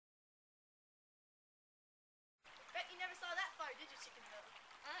bet you never saw that far, did you, Chicken Bill?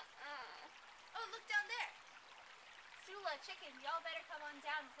 Oh, look down there. Sula, Chicken, y'all better come on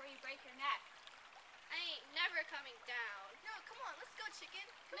down before you break your neck. I ain't never coming down. No, come on, let's go, Chicken.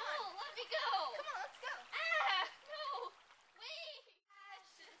 Come no, on. let me go. Come on, let's go. No, wait.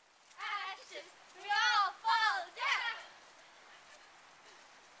 Ashes, ashes, we all fall down.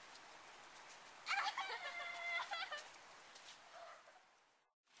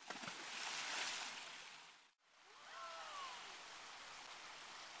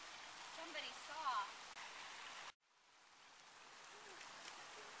 Somebody saw.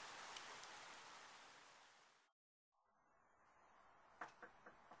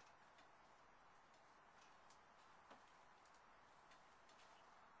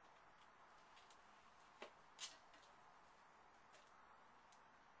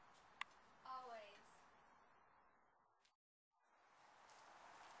 Always.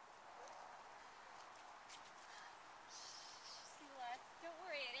 Sula, don't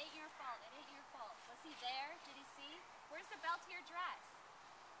worry, it ain't your fault. It ain't your fault. Was he there? Did he see? Where's the belt to your dress?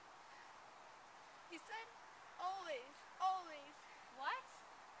 He said, always, always. What?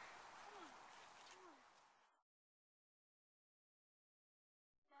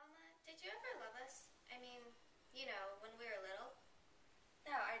 Mama, did you ever love us? I mean, you know, when we were little?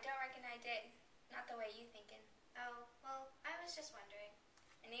 No, I don't reckon I did. Not the way you thinking. Oh, well, I was just wondering.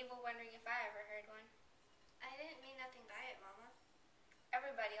 An evil wondering if I ever heard one. I didn't mean nothing by it, Mama.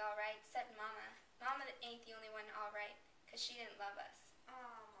 Everybody all right, except Mama. Mama ain't the only one all right, 'cause she didn't love us.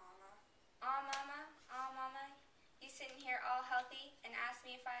 Aw, Mama. Aw, Mama, aw, Mama, you sitting here all healthy and ask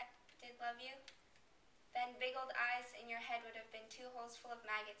me if I did love you? Then big old eyes in your head would have been 2 holes full of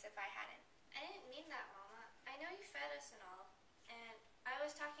maggots if I hadn't. I didn't mean that, Mama. I know you fed us and all, and I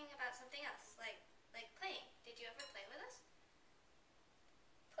was talking about something else, like playing. Did you ever play with us?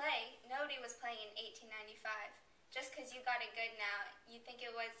 Play? Nobody was playing in 1895. Just 'cause you got it good now, you think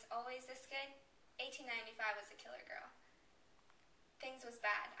it was always this good? 1895 was a killer, girl. Things was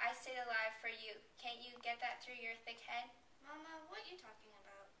bad. I stayed alive for you. Can't you get that through your thick head? Mama, what you talking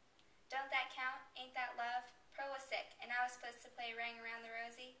about? Don't that count? Ain't that love? Pro was sick, and I was supposed to play Rang Around the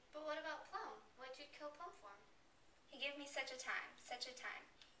Rosie. But what about Plum? What'd you kill Plum for? He gave me such a time, such a time.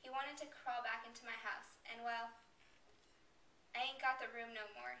 He wanted to crawl back into my house, and well, I ain't got the room no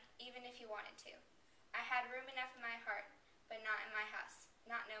more, even if he wanted to. I had room enough in my heart, but not in my house,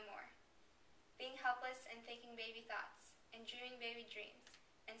 not no more. Being helpless and thinking baby thoughts, and dreaming baby dreams,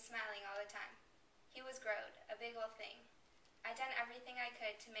 and smiling all the time. He was growed, a big old thing. I done everything I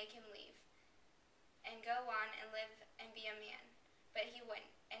could to make him leave, and go on and live and be a man, but he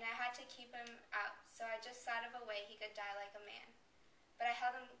wouldn't, and I had to keep him out, so I just thought of a way he could die like a man. But I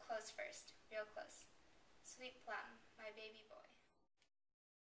held him close first, real close. Sweet Plum, my baby boy.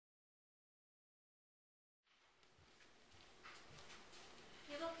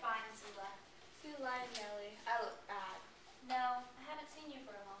 You look fine, Sula. You lying, Nellie. I look bad. No, I haven't seen you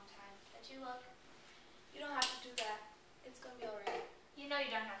for a long time, but you look... You don't have to do that. It's gonna be alright. You know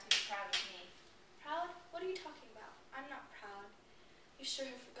you don't have to be proud of me. Proud? What are you talking about? I'm not proud. You sure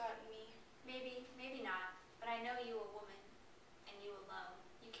have forgotten me. Maybe, maybe not, but I know you a woman, and you alone.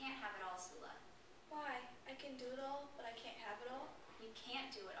 You can't have it all, Sula. Why? I can do it all, but I can't have it all? You can't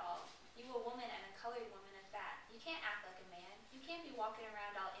do it all. You a woman and a colored woman at that. You can't act like a man. You can't be walking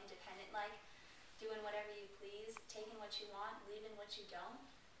around all independent-like, doing whatever you please, taking what you want, leaving what you don't.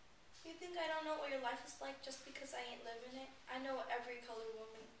 You think I don't know what your life is like just because I ain't living it? I know what every colored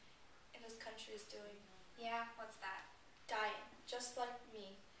woman in this country is doing. Yeah, what's that? Dying, just like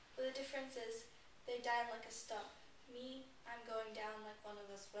me. But the difference is, they died like a stump. Me, I'm going down like one of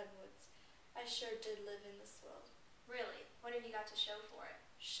those redwoods. I sure did live in this world. Really? What have you got to show for it?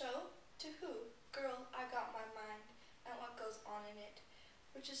 Show? To who? Girl, I got my mind and what goes on in it.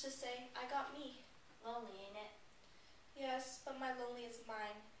 Which is to say, I got me. Lonely, ain't it? Yes, but my lonely is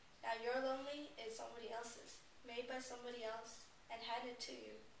mine. Now your lonely is somebody else's, made by somebody else, and handed to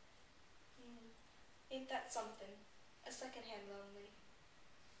you. Ain't that something? A second-hand lonely.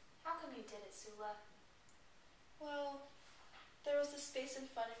 How come you did it, Sula? Well, there was a space in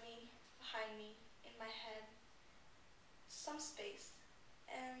front of me, behind me, in my head. Some space.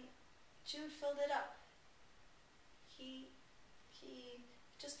 And Jude filled it up. He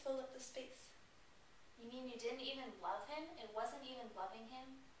just filled up the space. You mean you didn't even love him? It wasn't even loving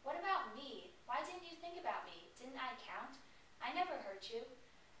him? What about me? Why didn't you think about me? Didn't I count? I never hurt you.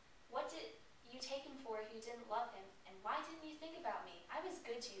 What did you take him for if you didn't love him? And why didn't you think about me? I was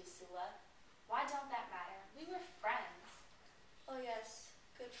good to you, Sula. Why don't that matter? We were friends. Oh yes,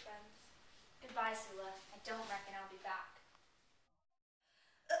 good friends. Goodbye, Sula. I don't reckon I'll be back.